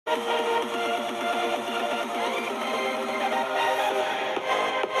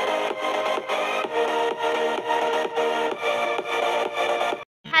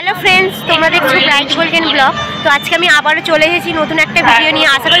তোমরা দেখছো bright golden blog. তো আজকে আমি আবারও চলে এসেছি নতুন একটা ভিডিও নিয়ে।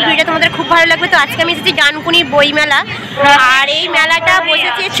 আশা করি ভিডিওটা তোমাদের খুব ভালো লাগবে। তো আজকে আমি এসেছি ডানকুনি বই মেলা। আর এই মেলাটা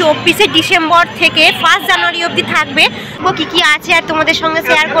বসেছে 24শে ডিসেম্বর থেকে 1 জানুয়ারি অবধি থাকবে। কি কি আছে আর তোমাদের সঙ্গে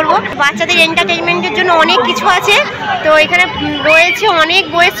শেয়ার করব। বাচ্চাদের এন্টারটেনমেন্টের জন্য অনেক কিছু আছে। তো এখানে রয়েছে অনেক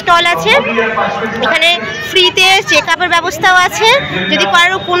বইয়ের স্টল আছে। এখানে ফ্রিতে চেক আপের ব্যবস্থাও আছে। যদি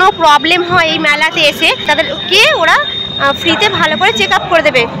কারো কোনো প্রবলেম হয় এই মেলাতে এসে তাদেরকে ওরা ফ্রিতে ভালো করে চেক আপ করে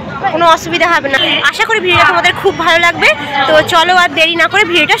দেবে, কোনো অসুবিধা হবে না। আশা করি ভিডিওটা তোমাদের খুব ভালো লাগবে। তো চলো আর দেরি না করে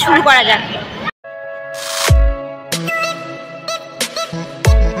ভিডিওটা শুরু করা যাক।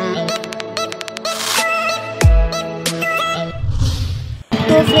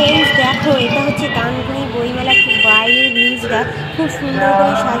 তো ফ্রেন্ডস দেখো, এটা হচ্ছে ডানকুনি বইমেলা খুব বাইরের ভিউজটা খুব সুন্দর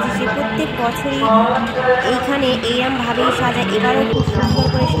করে সাজিয়েছে। প্রত্যেক বছরই এইখানে এইরকমভাবেই সাজায়, এবারও খুব সুন্দর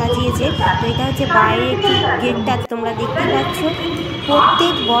করে সাজিয়েছে। তো এটা হচ্ছে বাইরের গেটটা তোমরা দেখতে পাচ্ছ।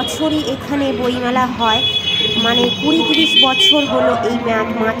 প্রত্যেক বছরই এখানে বইমেলা হয়, মানে 20-30 বছর হলো এই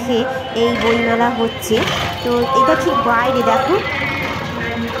মাঠে এই বইমেলা হচ্ছে। তো এটা ঠিক বাইরে দেখো।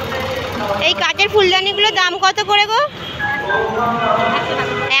 এই কাঠের ফুলদানিগুলোর দাম কত করে গো?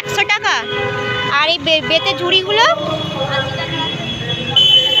 100 টাকা। আর এই বেতের ঝুড়িগুলো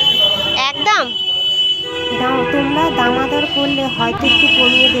একদম তোমরা দামাদর করলে হয়তো একটু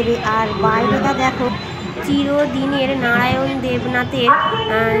কমিয়ে দেবে। আর বাইরেটা দেখো, চিরদিনের নারায়ণ দেবনাথের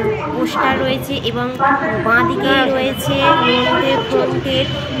পোস্টার রয়েছে এবং বাঁদিকে রয়েছে নন্দের ফ্রন্টের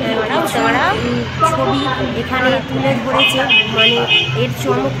ছবি এখানে তুলে ধরেছে। মানে এর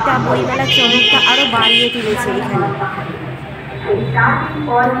চমকটা, বইমেলার চমকটা আরও বাড়িয়ে তুলেছে। এখানে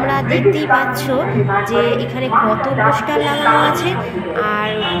তোমরা দেখতেই পাচ্ছ যে এখানে কত পোস্টার লাগানো আছে। আর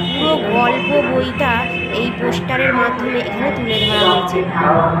পুরো গল্প বইটা এই পোস্টারের মাধ্যমে এখানে তুলে ধরা হয়েছে।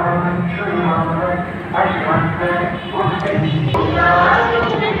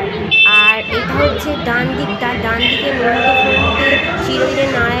 আর এটা হচ্ছে ডান দিকটা, ডান দিকে নন্দফ্রন্টে চিরদিনের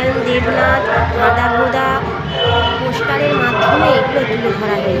নারায়ণ দেবনাথ গাঁদা গোদা পোস্টারের মাধ্যমে এগুলো তুলে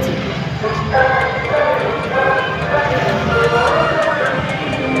ধরা হয়েছে।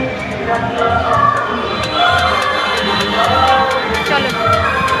 চলো,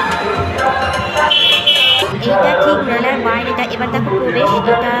 এইটা ঠিক মেলার বাইরেটা। এবার দেখো প্রবেশ,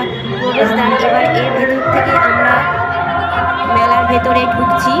 এটা প্রবেশদ্বার। এবার এর ভেতর থেকে আমরা মেলার ভেতরে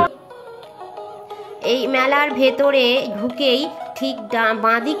ঢুকছি। এই মেলার ভেতরে ঢুকেই ঠিক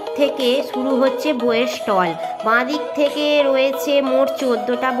বাঁদিক থেকে শুরু হচ্ছে বইয়ের স্টল। বাঁদিক থেকে রয়েছে মোট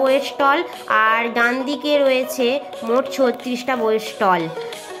 14টা বইয়ের স্টল, আর ডান দিকে রয়েছে মোট 36টা বইয়ের স্টল।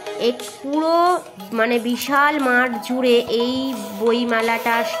 পুরো মানে বিশাল মাঠ জুড়ে এই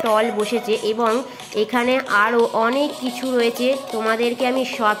বইমেলাটার স্টল বসেছে এবং এখানে আরও অনেক কিছু রয়েছে। তোমাদেরকে আমি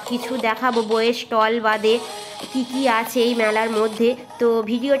সব কিছু দেখাবো বইয়ের স্টল বাদে কি কি আছে এই মেলার মধ্যে। তো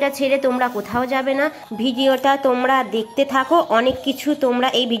ভিডিওটা ছেড়ে তোমরা কোথাও যাবে না, ভিডিওটা তোমরা দেখতে থাকো। অনেক কিছু তোমরা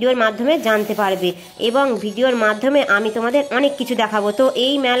এই ভিডিওর মাধ্যমে জানতে পারবে এবং ভিডিওর মাধ্যমে আমি তোমাদের অনেক কিছু দেখাবো। তো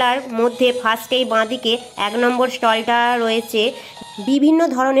এই মেলার মধ্যে ফার্স্টেই বাঁদিকে 1 নম্বর স্টলটা রয়েছে বিভিন্ন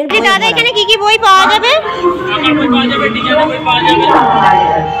ধরনের। দাদা এখানে কি কি বই পাওয়া যাবে?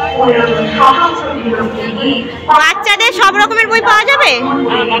 বাচ্চাদের সব রকমের বই পাওয়া যাবে।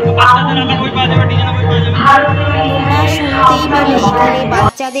 তোমরা শুনতেই পেলে, এখানে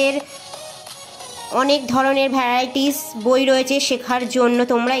বাচ্চাদের অনেক ধরনের ভ্যারাইটিস বই রয়েছে শেখার জন্য।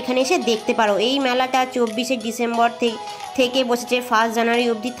 তোমরা এখানে এসে দেখতে পারো। এই মেলাটা 24শে ডিসেম্বর থেকে বসেছে 1 জানুয়ারি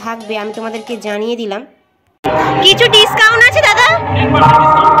অবধি থাকবে। আমি তোমাদেরকে জানিয়ে দিলাম। কিছু ডিসকাউন্ট আছে দাদা?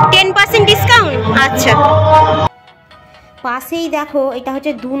 10% ডিসকাউন্ট। আচ্ছা, পাশেই দেখো, এটা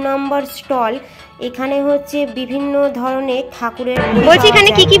হচ্ছে 2 নম্বর স্টল। এখানে হচ্ছে বিভিন্ন ধরনের ঠাকুরের। বলছি এখানে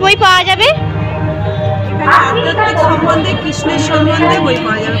কি কি বই পাওয়া যাবে? আধ্যাত্মিক সম্বন্ধে, কৃষ্ণের সম্বন্ধে বই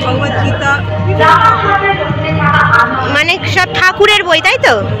পাওয়া যাবে, ভগবত গীতা, মানে সব ঠাকুরের বই, তাই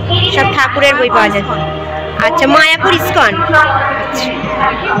তো? সব ঠাকুরের বই পাওয়া যাবে। আচ্ছা, মায়াপুর ইস্কন।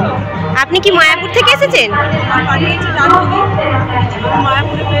 আপনি কি মায়াপুর থেকে এসেছেন?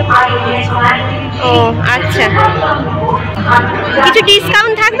 ও আচ্ছা, কিছু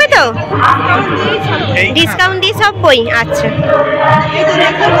ডিসকাউন্ট থাকবে তো? ডিসকাউন্ট দিয়ে সব বই। আচ্ছা,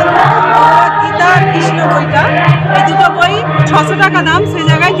 গীতা আর কৃষ্ণ বইটা, এই দুটো বই 600 টাকা দাম, সেই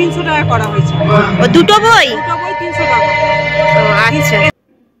জায়গায় 300 টাকা করা হয়েছে। ও দুটো বই 300 টাকা। আচ্ছা,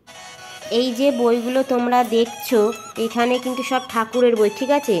 এই যে বইগুলো তোমরা দেখছো এখানে কিন্তু সব ঠাকুরের বই,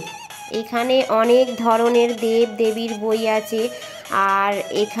 ঠিক আছে? এখানে অনেক ধরনের দেব দেবীর বই আছে। আর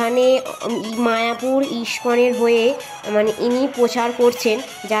এখানে মায়াপুর ইস্কনের হয়ে মানে ইনি প্রচার করছেন।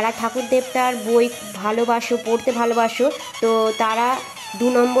 যারা ঠাকুর দেবতার বই ভালোবাসো, পড়তে ভালোবাসো, তো তারা 2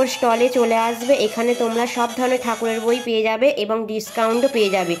 নম্বর স্টলে চলে আসবে। এখানে তোমরা সব ধরনের ঠাকুরের বই পেয়ে যাবে এবং ডিসকাউন্টও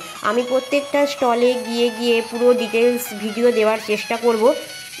পেয়ে যাবে। আমি প্রত্যেকটা স্টলে গিয়ে পুরো ডিটেলস ভিডিও দেওয়ার চেষ্টা করব,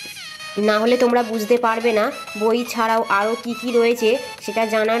 না হলে তোমরা বুঝতে পারবে না। বই ছাড়াও আরও কী রয়েছে সেটা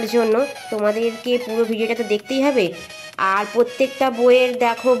জানার জন্য তোমাদেরকে পুরো ভিডিওটা তো দেখতেই হবে। আর প্রত্যেকটা বইয়ের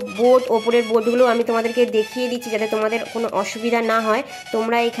দেখো বোর্ড, ওপরের বোর্ডগুলো আমি তোমাদেরকে দেখিয়ে দিচ্ছি যাতে তোমাদের কোনো অসুবিধা না হয়।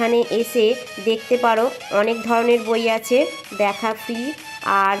 তোমরা এখানে এসে দেখতে পারো, অনেক ধরনের বই আছে, দেখা ফ্রি।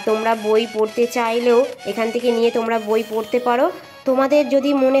 আর তোমরা বই পড়তে চাইলেও এখান থেকে নিয়ে তোমরা বই পড়তে পারো। তোমাদের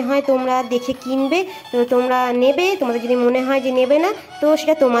যদি মনে হয় তোমরা দেখে কিনবে তো তোমরা নেবে, তোমাদের যদি মনে হয় যে নেবে না তো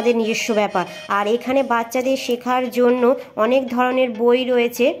সেটা তোমাদের নিজস্ব ব্যাপার। আর এখানে বাচ্চাদের শেখার জন্য অনেক ধরনের বই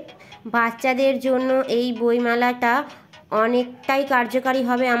রয়েছে। বাচ্চাদের জন্য এই বইমেলাটা অনেকটাই কার্যকারী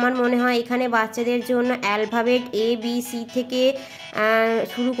হবে আমার মনে হয়। এখানে বাচ্চাদের জন্য অ্যালফাবেট ABC থেকে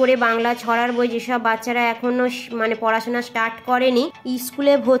শুরু করে বাংলা ছড়ার বই, যেসব বাচ্চারা এখনও মানে পড়াশোনা স্টার্ট করেনি,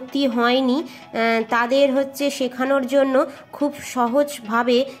 স্কুলে ভর্তি হয়নি, তাদের হচ্ছে শেখানোর জন্য খুব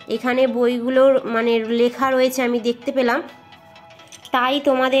সহজভাবে এখানে বইগুলোর মানে লেখা রয়েছে, আমি দেখতে পেলাম। তাই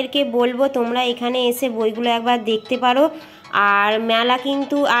তোমাদেরকে বলবো তোমরা এখানে এসে বইগুলো একবার দেখতে পারো। আর মেলা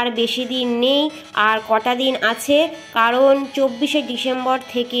কিন্তু আর বেশি দিন নেই, আর কটা দিন আছে, কারণ 24শে ডিসেম্বর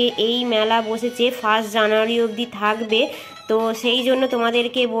থেকে এই মেলা বসেছে, 1 জানুয়ারি অবধি থাকবে। তো সেই জন্য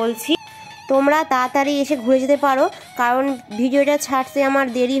তোমাদেরকে বলছি তোমরা তাড়াতাড়ি এসে ঘুরে যেতে পারো, কারণ ভিডিওটা ছাড়তে আমার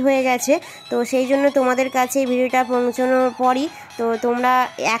দেরি হয়ে গেছে। তো সেই জন্য তোমাদের কাছে এই ভিডিওটা পৌঁছানোর পরই তো তোমরা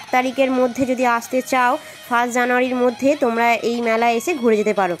 1 তারিখের মধ্যে যদি আসতে চাও, 1 জানুয়ারির মধ্যে তোমরা এই মেলায় এসে ঘুরে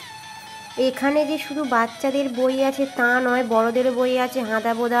যেতে পারো। এখানে যে শুধু বাচ্চাদের বই আছে তা নয়, বড়দেরও বই আছে,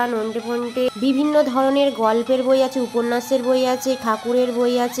 হাঁদা বোদা, নন্টে ফন্টে, বিভিন্ন ধরনের গল্পের বই আছে, উপন্যাসের বই আছে, ঠাকুরের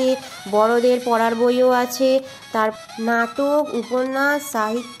বই আছে, বড়দের পড়ার বইও আছে, তার নাটক, উপন্যাস,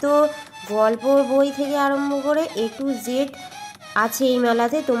 সাহিত্য, গল্প বই থেকে আরম্ভ করে A to Z আছে এই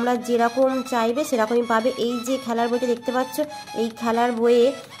মেলাতে। তোমরা যেরকম চাইবে সেরকমই পাবে। এই যে খেলার বইটা দেখতে পাচ্ছ, এই খেলার বইয়ে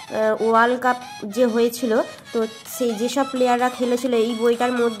ওয়ার্ল্ড কাপ যে হয়েছিল, তো সেই যেসব প্লেয়াররা খেলেছিল এই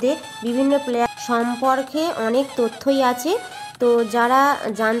বইটার মধ্যে বিভিন্ন প্লেয়ার সম্পর্কে অনেক তথ্যই আছে। তো যারা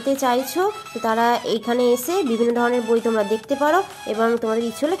জানতে চাইছো তো তারা এইখানে এসে বিভিন্ন ধরনের বই তোমরা দেখতে পারো এবং তোমাদের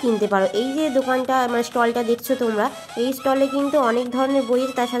ইচ্ছে হলে কিনতে পারো। এই যে দোকানটা মানে স্টলটা দেখছো তোমরা, এই স্টলে কিন্তু অনেক ধরনের বই,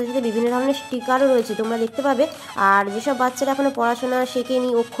 তার সাথে সাথে বিভিন্ন ধরনের স্টিকারও রয়েছে, তোমরা দেখতে পাবে। আর যেসব বাচ্চারা এখনো পড়াশোনা শেখেনি,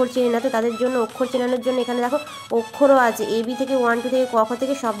 অক্ষর চেনে না, তো তাদের জন্য অক্ষর চেনানোর জন্য এখানে দেখো অক্ষরও আছে, AB থেকে 1 2 থেকে ক খ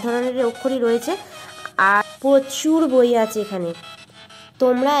থেকে সব ধরনের অক্ষরই রয়েছে। আর প্রচুর বই আছে এখানে,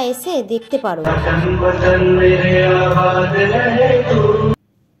 তোমরা এসে দেখতে পারো।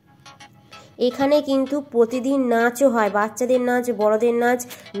 এখানে কিন্তু প্রতিদিন নাচও হয়, বাচ্চাদের নাচ, বড়দের নাচ,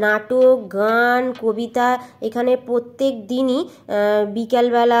 নাটক, গান, কবিতা। এখানে প্রত্যেক দিনই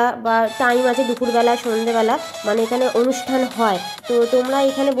বিকালবেলা বা টাইম আছে, দুপুরবেলা, সন্ধ্যেবেলা, মানে এখানে অনুষ্ঠান হয়। তো তোমরা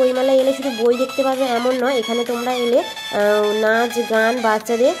এখানে বইমেলায় এলে শুধু বই দেখতে পারবে এমন নয়, এখানে তোমরা এলে নাচ, গান,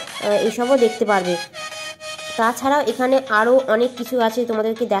 বাচ্চাদের এসবও দেখতে পারবে। তাছাড়াও এখানে আরও অনেক কিছু আছে,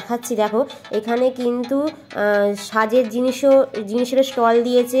 তোমাদেরকে দেখাচ্ছি। দেখো এখানে কিন্তু সাজের জিনিসেরও স্টল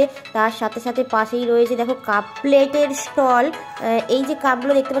দিয়েছে, তার সাথে সাথে পাশেই রয়েছে দেখো কাপ প্লেটের স্টল। এই যে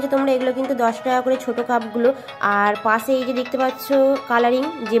কাপগুলো দেখতে পাচ্ছ তোমরা, এগুলো কিন্তু 10 টাকা করে ছোটো কাপগুলো। আর পাশে এই যে দেখতে পাচ্ছ কালারিং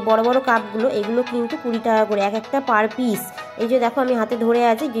যে বড় বড় কাপগুলো, এগুলো কিন্তু 20 টাকা করে এক একটা পার পিস। এই যে দেখো আমি হাতে ধরে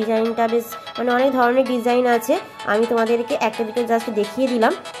আছি, ডিজাইনটা বেশ মানে অনেক ধরনের ডিজাইন আছে, আমি তোমাদেরকে একটা দুটো জাস্ট দেখিয়ে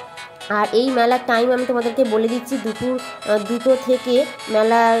দিলাম। আর এই মেলার টাইম আমি তোমাদেরকে বলে দিচ্ছি, দুপুর 2টো থেকে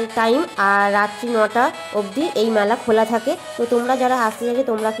মেলার টাইম, আর রাত্রি 9টা অবধি এই মেলা খোলা থাকে। তো তোমরা যারা আসতে চাইছো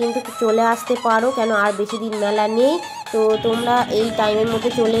তোমরা কিন্তু চলে আসতে পারো, কেন আর বেশি দিন মেলা নেই। তো তোমরা এই টাইমের মধ্যে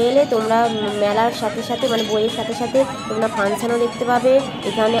চলে এলে তোমরা মেলার সাথে সাথে মানে বইয়ের সাথে সাথে তোমরা ফাংশনও দেখতে পাবে।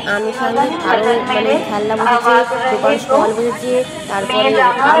 এখানে আনুষঙ্গিক আরও মানে খেলনা বসেছে, দোকান স্টল বসেছে, তারপরে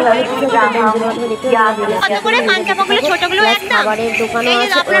আরও অনেক কিছু মাধ্যমে দেখতে খাবারের দোকানও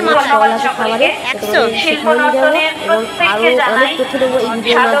আছে, অনেক স্টল আছে খাবারের, তোমাদের সেখানে নিয়ে যাবো এবং আরও অনেক তথ্য দেবো এই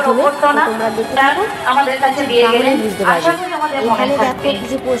ভিডিওর মাধ্যমে। তোমরা দেখতে থাকো, তাহলে বুঝতে পারবে। এখানে দেখো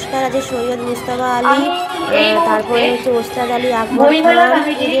কিছু পোস্টার আছে, সৈয়দ মুস্তাফা আলী, তারপরে হচ্ছে ওস্তাদ আলী আকবর খান,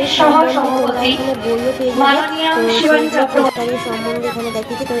 এদের সম্বন্ধে তোমরা এখানে বইও পেয়ে যাবে। তো সেই পোস্টারের সম্বন্ধে এখানে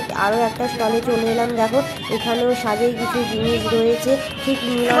দেখিয়েছে। তো আরও একটা স্টলে চলে এলাম, দেখো এখানেও সাজের কিছু জিনিস রয়েছে, ঠিক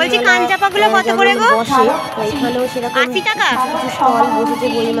বসে, তো এখানেও সেরকম কিছু স্টল বসেছে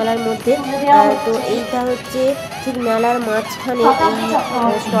বইমেলার মধ্যে। তো এইটা হচ্ছে ঠিক মেলার মাঝখানে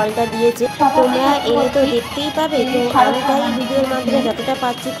এই স্টলটা দিয়েছে, তোমরা এলে তো দেখতেই পাবে। তো আমি তাই ভিডিওর মাধ্যমে যতটা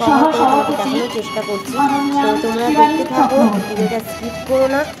পাচ্ছি কভার করে তোমাকে দেখানোর চেষ্টা করছি। তো তোমরা দেখতে থাকো, ভিডিওটা স্কিপ করো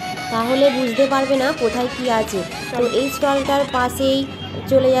না, তাহলে বুঝতে পারবে না কোথায় কি আছে। তো এই স্টলটার পাশেই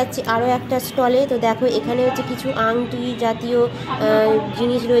চলে যাচ্ছি আরও একটা স্টলে। তো দেখো এখানে হচ্ছে কিছু আংটি জাতীয়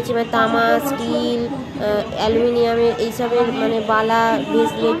জিনিস রয়েছে, মানে তামা, স্টিল, অ্যালুমিনিয়ামের এইসবের মানে বালা,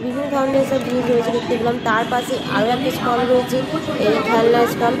 ব্রেসলেট, বিভিন্ন ধরনের সব জিনিস রয়েছে দেখতে পেলাম। তার পাশে আরও একটা স্টল রয়েছে, এই খেলনার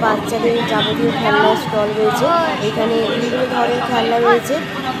স্টল, বাচ্চাদের যাবতীয় খেলনার স্টল রয়েছে। এখানে বিভিন্ন ধরনের খেলনা রয়েছে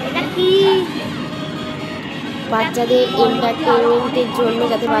বাচ্চাদের এন্টারটেনমেন্টের জন্য,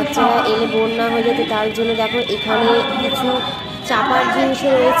 যাতে বাচ্চারা এলে বোর না হয়ে যেতে তার জন্য। দেখো এখানে কিছু চাপার জিনিসও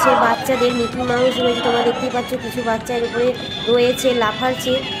রয়েছে, বাচ্চাদের মিকি মাউস রয়েছে, তোমরা দেখতেই পাচ্ছ। কিছু বাচ্চার উপরে রয়েছে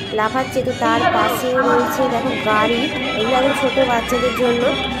লাফাচ্ছে। তো তার পাশেও রয়েছে দেখো গাড়ি, এগুলো একদম ছোটো বাচ্চাদের জন্য।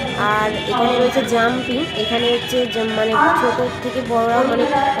 আর এখানে রয়েছে জাম্পিং, এখানে হচ্ছে মানে ছোটো থেকে বড়রাও, মানে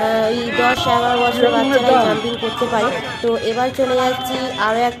এই 10-11 বছরের বাচ্চারা জাম্পিং করতে পারে। তো এবার চলে যাচ্ছি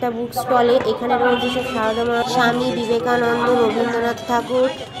আরও একটা বুক স্টলে। এখানে রয়েছে সব সারদা মা, স্বামী বিবেকানন্দ, রবীন্দ্রনাথ ঠাকুর,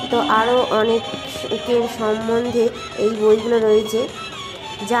 তো আরও অনেকের সম্বন্ধে এই বইগুলো রয়েছে।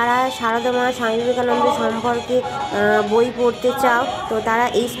 যারা সারদা মা, স্বামী বিবেকানন্দ সম্পর্কে বই পড়তে চাও, তো তারা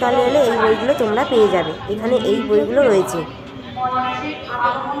এই স্টলে এলে এই বইগুলো তোমরা পেয়ে যাবে। এখানে এই বইগুলো রয়েছে।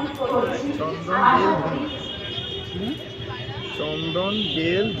 চন্দন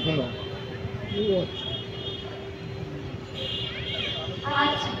বেল ধুনো।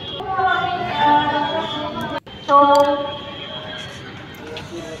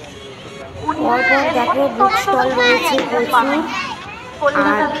 পরপর দেখো বুক স্টল রয়েছে প্রচুর।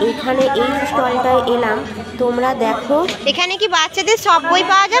 আর এখানে এই স্টলটায় এলাম, তোমরা দেখো এখানে কি বাচ্চাদের সব বই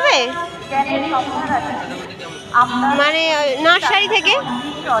পাওয়া যাবে, মানে নার্সারি থেকে?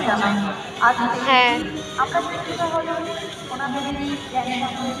 হ্যাঁ,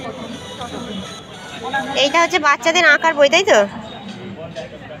 এইটা হচ্ছে বাচ্চাদের আঁকার বই, তাই তো?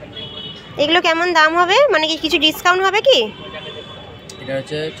 এগুলো কেমন দাম হবে, মানে কি কিছু ডিসকাউন্ট হবে কি? এটা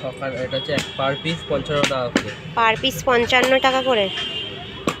হচ্ছে পার পিস 55 টাকা করে। পার পিস 55 টাকা করে।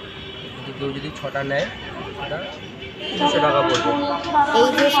 কেউ যদি 6টা নেয় সেটা 200 টাকা পড়বে। এই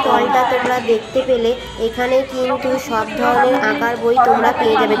যে স্টলটা তোমরা দেখতে পেলে, এখানে কিন্তু সব ধরনের আঁকার বই তোমরা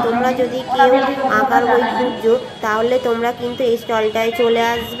পেয়ে যাবে। তোমরা যদি কেউ আঁকার বই খুঁজছো তাহলে তোমরা কিন্তু এই স্টলটায় চলে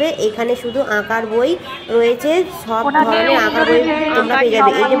আসবে। এখানে শুধু আঁকার বই রয়েছে, সব ধরনের আঁকার বই তোমরা পেয়ে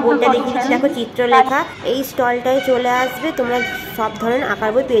যাবে। এই যে বোর্ডটা দেখিয়ে দিচ্ছি দেখো, চিত্রলেখা, এই স্টলটায় চলে আসবে, তোমরা সব ধরনের আঁকার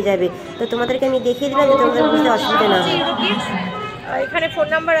বই পেয়ে যাবে। তো তোমাদেরকে আমি দেখিয়ে দিলাম যে তোমাদের বুঝতে অসুবিধা না হয়। এখানে ফোন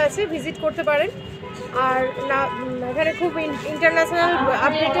নাম্বার আছে, ভিজিট করতে পারেন। আর না, এখানে খুব ইন্টারন্যাশনাল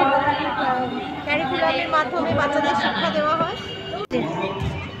আপডেটেড ক্যারিকুলামের মাধ্যমে বাচ্চাদের শিক্ষা দেওয়া হয়।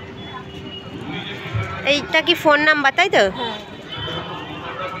 এইটা কি ফোন নাম্বার, তাই তো?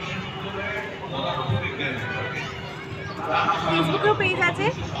 ফেসবুকেও পেজ আছে,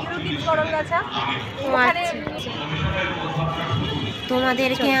 ইউরোকিডস গড়লগাছা।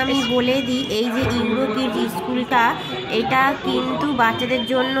 তোমাদেরকে আমি বলে দিই, এই যে ইউরোকিডস স্কুলটা, এটা কিন্তু বাচ্চাদের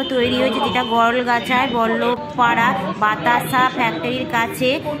জন্য তৈরি হয়েছে, যেটা গড়লগাছায় বল্লভপাড়া বাতাসা ফ্যাক্টরির কাছে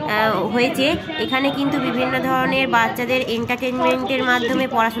হয়েছে। এখানে কিন্তু বিভিন্ন ধরনের বাচ্চাদের এন্টারটেনমেন্টের মাধ্যমে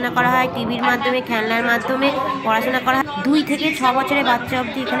পড়াশোনা করা হয়, টিভির মাধ্যমে, খেলনার মাধ্যমে পড়াশোনা করা হয়। 2 থেকে 6 বছরের বাচ্চা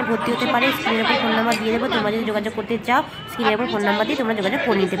অবধি এখানে ভর্তি হতে পারে। স্ক্রিনের উপর ফোন নাম্বার দিয়ে দেবো, তোমরা যদি যোগাযোগ করতে চাও স্ক্রিনের উপর ফোন নাম্বার দিয়ে তোমরা যোগাযোগ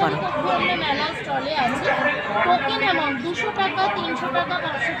করে নিতে পারো। স্টলে আছে টোকেন অ্যামাউন্ট 200 টাকা, 300 টাকা,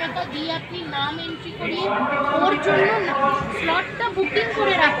 500 টাকা দিয়ে আপনি নাম এন্ট্রি করিয়ে ওর জন্য স্লটটা বুকিং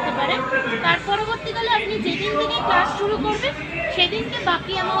করে রাখতে পারেন। তার পরবর্তীকালে আপনি যেদিন থেকে ক্লাস শুরু করবেন সেদিনকে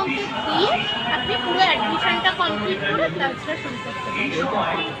বাকি অ্যামাউন্ট দিয়ে আপনি পুরো অ্যাডমিশনটা কমপ্লিট করে ক্লাসটা শুরু করতে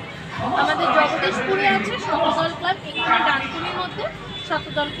পারেন। আমাদের জগদীশপুরে আছে শতদল ক্লাব, এখানে ডানকুনির মধ্যে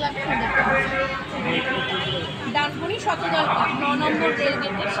শতদল ক্লাব শুনতে পাবেন। ডানকুনি শতদল ক্লাব 9 নম্বর রেল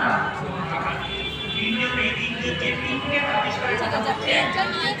গেটের সামনে।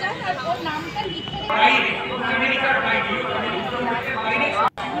 নিয়ে যান আর ওর নামটা লিখে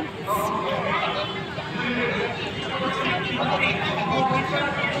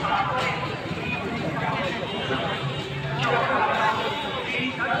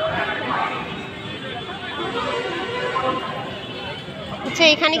আচ্ছা,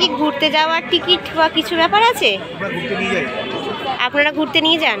 এখানে কি ঘুরতে যাওয়ার টিকিট বা কিছু ব্যাপার আছে? আপনারা ঘুরতে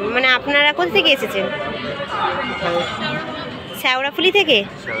নিয়ে যান, মানে আপনারা কোথা থেকে এসেছেন? শেওড়াফুলি থেকে।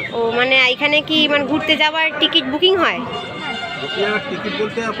 ও, মানে এখানে কি মানে ঘুরতে যাওয়ার টিকিট বুকিং হয়? টিকিট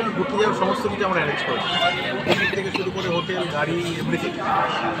বলতে আপনার ঘুরতে যাওয়ার সমস্ত কিছু আমরা অ্যারেঞ্জ করি, টিকিট থেকে শুরু করে হোটেল, গাড়ি, এভরিথিং।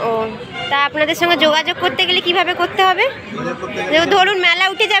 ও, তা আপনাদের সঙ্গে যোগাযোগ করতে গেলে কিভাবে করতে হবে? ধরুন মেলা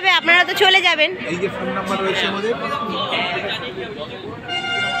উঠে যাবে, আপনারা তো চলে যাবেন। এই যে ফোন নাম্বার রয়েছে আমাদের,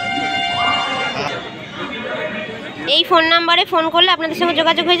 এই ফোন নাম্বারে ফোন করলে আপনাদের সঙ্গে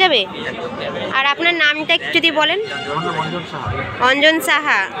যোগাযোগ হয়ে যাবে। আর আপনার নামটা একটু যদি বলেন। অঞ্জন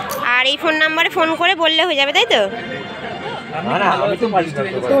সাহা। আর এই ফোন নাম্বারে ফোন করে বললে হয়ে যাবে, তাই তো?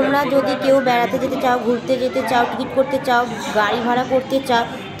 তোমরা যদি কেউ বেড়াতে যেতে চাও, ঘুরতে যেতে চাও, টিকিট করতে চাও, গাড়ি ভাড়া করতে চাও,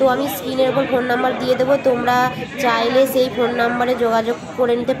 তো আমি স্ক্রিনের ওপর ফোন নাম্বার দিয়ে দেবো, তোমরা চাইলে সেই ফোন নাম্বারে যোগাযোগ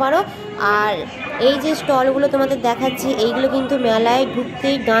করে নিতে পারো। আর এই যে স্টলগুলো তোমাদের দেখাচ্ছি, এইগুলো কিন্তু মেলায়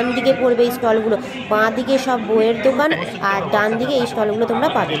ঢুকতেই ডান দিকে পড়বে এই স্টলগুলো, বাঁ দিকে সব বইয়ের দোকান আর ডান দিকে এই স্টলগুলো তোমরা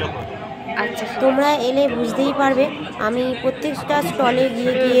পাবে। আচ্ছা, তোমরা এলে বুঝতেই পারবে। আমি প্রত্যেকটা স্টলে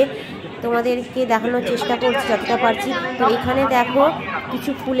গিয়ে গিয়ে তোমাদেরকে দেখানোর চেষ্টা করছি যতটা পারছি। তো এখানে দেখো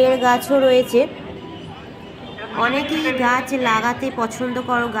কিছু ফুলের গাছও রয়েছে। অনেকেই গাছ লাগাতে পছন্দ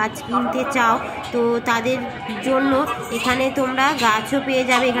করো, গাছ কিনতে চাও, তো তাদের জন্য এখানে তোমরা গাছও পেয়ে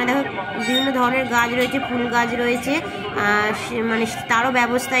যাবে। এখানে দেখো বিভিন্ন ধরনের গাছ রয়েছে, ফুল গাছ রয়েছে, মানে তারও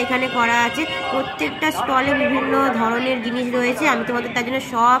ব্যবস্থা এখানে করা আছে। প্রত্যেকটা স্টলে বিভিন্ন ধরনের জিনিস রয়েছে। আমি তোমাদের তার জন্য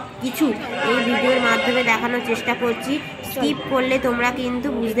সব কিছু এই ভিডিওর মাধ্যমে দেখানোর চেষ্টা করছি। স্কিপ করলে তোমরা কিন্তু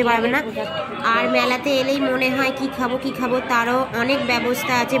বুঝতে পারবে না। আর মেলাতে এলেই মনে হয় কি খাবো, তারও অনেক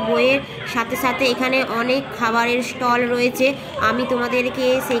ব্যবস্থা আছে। বইয়ের সাথে সাথে এখানে অনেক খাবারের স্টল রয়েছে। আমি তোমাদেরকে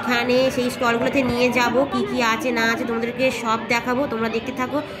সেখানে সেই স্টলগুলোতে নিয়ে যাব, কি আছে না আছে তোমাদেরকে সব দেখাবো, তোমরা দেখতে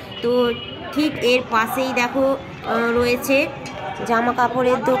থাকো। তো ঠিক এর পাশেই দেখো রয়েছে জামা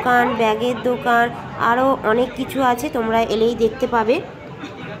কাপড়ের দোকান, ব্যাগের দোকান, আরও অনেক কিছু আছে, তোমরা এলেই দেখতে পাবে।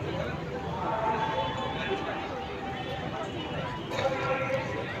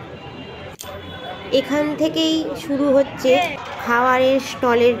 এখান থেকেই শুরু হচ্ছে খাবারের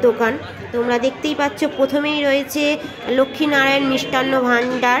স্টলের দোকান। তোমরা দেখতেই পাচ্ছ প্রথমেই রয়েছে লক্ষ্মীনারায়ণ মিষ্টান্ন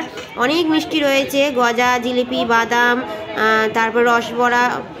ভাণ্ডার। অনেক মিষ্টি রয়েছে, গজা, জিলিপি, বাদাম, তারপর রসবড়া,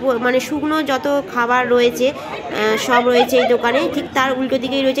 মানে শুকনো যত খাবার রয়েছে সব রয়েছে এই দোকানে। ঠিক তার উল্টো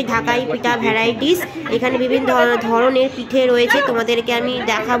দিকেই রয়েছে ঢাকাই পিঠা ভ্যারাইটিস। এখানে বিভিন্ন ধরনের পিঠে রয়েছে, তোমাদেরকে আমি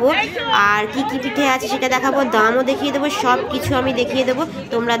দেখাবো। আর কি পিঠে আছে সেটা দেখাবো, দামও দেখিয়ে দেবো, সব কিছু আমি দেখিয়ে দেবো,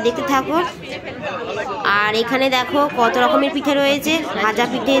 তোমরা দেখতে থাকো। আর এখানে দেখো কত রকমের পিঠে রয়েছে, ভাজা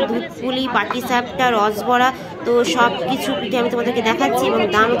পিঠে, দুধ পুলি, পাটিসাপটা, রসবড়া, তো সব কিছু পিঠে আমি তোমাদেরকে দেখাচ্ছি এবং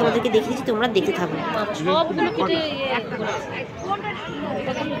দামও তোমাদেরকে দেখিয়েছি, তোমরা দেখতে থাকো।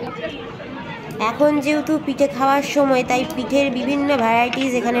 এখন যেহেতু পিঠে খাওয়ার সময়, তাই পিঠের বিভিন্ন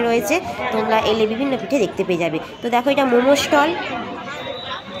ভ্যারাইটিস এখানে রয়েছে, তোমরা এলে বিভিন্ন পিঠে দেখতে পেয়ে যাবে। তো দেখো এটা মোমো স্টল,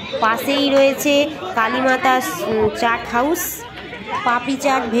 পাশেই রয়েছে কালীমাতা চাট হাউস, পাপড়ি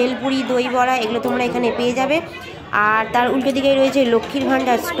চাট, ভেলপুরি, দই বড়া, এগুলো তোমরা এখানে পেয়ে যাবে। আর তার উল্টো দিকে রয়েছে লক্ষ্মীর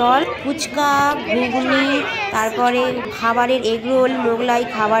ভাণ্ডার স্টল, ফুচকা, ঘুগনি, তারপরে খাবারের এগরোল, মোগলাই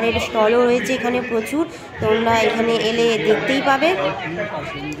খাবারের স্টলও রয়েছে এখানে প্রচুর, তোমরা এখানে এলে দেখতেই পাবে।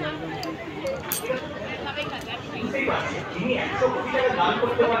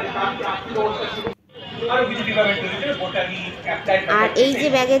 আর এই যে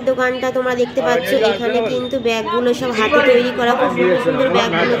ব্যাগের দোকানটা তোমরা দেখতে পাচ্ছ, এখানে কিন্তু ব্যাগগুলো সব হাতে তৈরি করা, খুব সুন্দর সুন্দর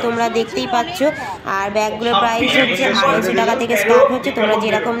ব্যাগগুলো তোমরা দেখতেই পাচ্ছ। আর ব্যাগগুলোর প্রাইস হচ্ছে 250 টাকা থেকে স্টার্ট হচ্ছে, তোমরা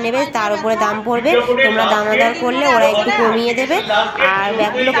যেরকম নেবে তার উপরে দাম পড়বে, তোমরা দামাদার করলে ওরা একটু কমিয়ে দেবে। আর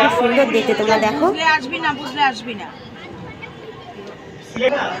ব্যাগগুলো খুব সুন্দর দেখতে, তোমরা দেখো।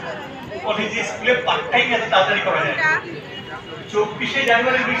 কলেজে স্কুলে পার্ট টাইম এত তাড়াতাড়ি করা যায়। 24শে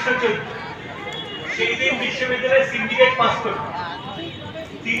জানুয়ারি 1914 সেই দিন বিশ্ববিদ্যালয়ের সিন্ডিকেট পাস করল।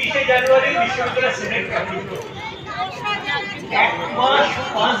 30শে জানুয়ারি বিশ্ববিদ্যালয়ের সেনেট গঠন করল। 1 মাস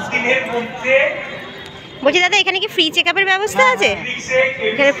 5 দিনের মধ্যে। বলছি দাদা, এখানে কি ফ্রি চেকআপের ব্যবস্থা আছে?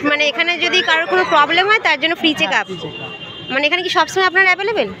 মানে এখানে যদি কারোর কোনো প্রবলেম হয় তার জন্য ফ্রি চেকআপ, মানে এখানে কি সবসময় আপনার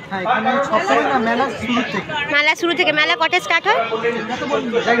অ্যাভেলেবেল? হ্যাঁ, এখানে সবসময় না, মেলা শুরু থেকে। মেলা কটায় স্টার্ট হয়?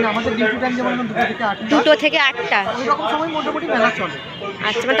 আমাদের ডিউটি টাইম যেমন 2 থেকে 8টা এরকম সময় মোটামুটি মেলা চলে।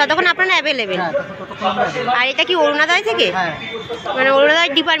 আচ্ছা, মানে ততক্ষণ আপনারা অ্যাভেলেবেল। আর এটা কি অরুণোদয় থেকে? মানে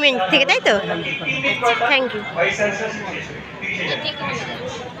অরুণোদয় ডিপার্টমেন্ট থেকে, তাই তো? Thank you.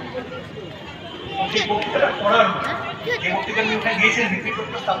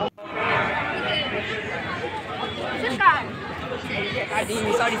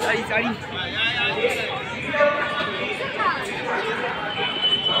 Sorry.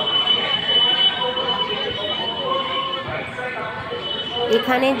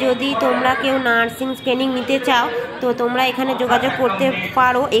 এখানে যদি তোমরা কেউ নার্সিং ট্রেনিং নিতে চাও তো তোমরা এখানে যোগাযোগ করতে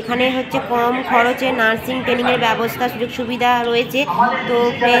পারো। এখানে হচ্ছে কম খরচে নার্সিং ট্রেনিংয়ের ব্যবস্থা, সুযোগ সুবিধা রয়েছে। তো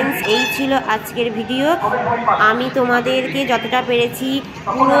ফ্রেন্ডস, এই ছিল আজকের ভিডিও। আমি তোমাদেরকে যতটা পেরেছি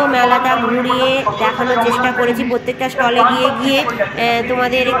পুরো মেলাটা ঘুরিয়ে দেখানোর চেষ্টা করেছি। প্রত্যেকটা স্টলে গিয়ে গিয়ে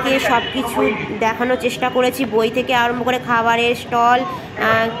তোমাদেরকে সব কিছু দেখানোর চেষ্টা করেছি, বই থেকে আরম্ভ করে খাবারের stall,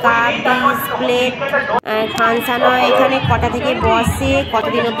 cup, dish, plate, function হয় এখানে কটা থেকে বসে,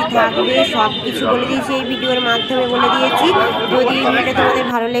 কতদিন অবধি থাকবে, সব কিছু বলে দিয়েছি এই ভিডিওর মাধ্যমে বলে দিয়েছি। যদি ভিডিওটা তোমাদের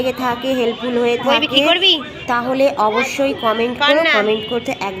ভালো লেগে থাকে, হেল্পফুল হয়ে থাকে, তাহলে অবশ্যই কমেন্ট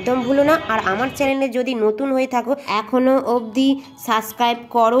করতে একদম ভুলো না। আর আমার চ্যানেলে যদি নতুন হয়ে থাকো, এখনো অবধি সাবস্ক্রাইব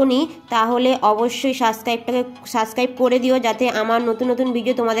করোনি, তাহলে অবশ্যই সাবস্ক্রাইব করে দিও, যাতে আমার নতুন নতুন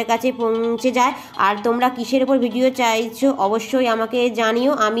ভিডিও তোমাদের কাছে পৌঁছে যায়। আর তোমরা কিসের উপর ভিডিও চাইছো অবশ্যই আমাকে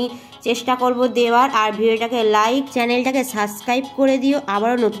জানিও, আমি চেষ্টা করব দেওয়ার। আর ভিডিওটাকে লাইক, চ্যানেলটাকে সাবস্ক্রাইব করে দিও।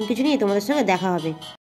 আবারও নতুন কিছু নিয়ে তোমাদের সঙ্গে দেখা হবে।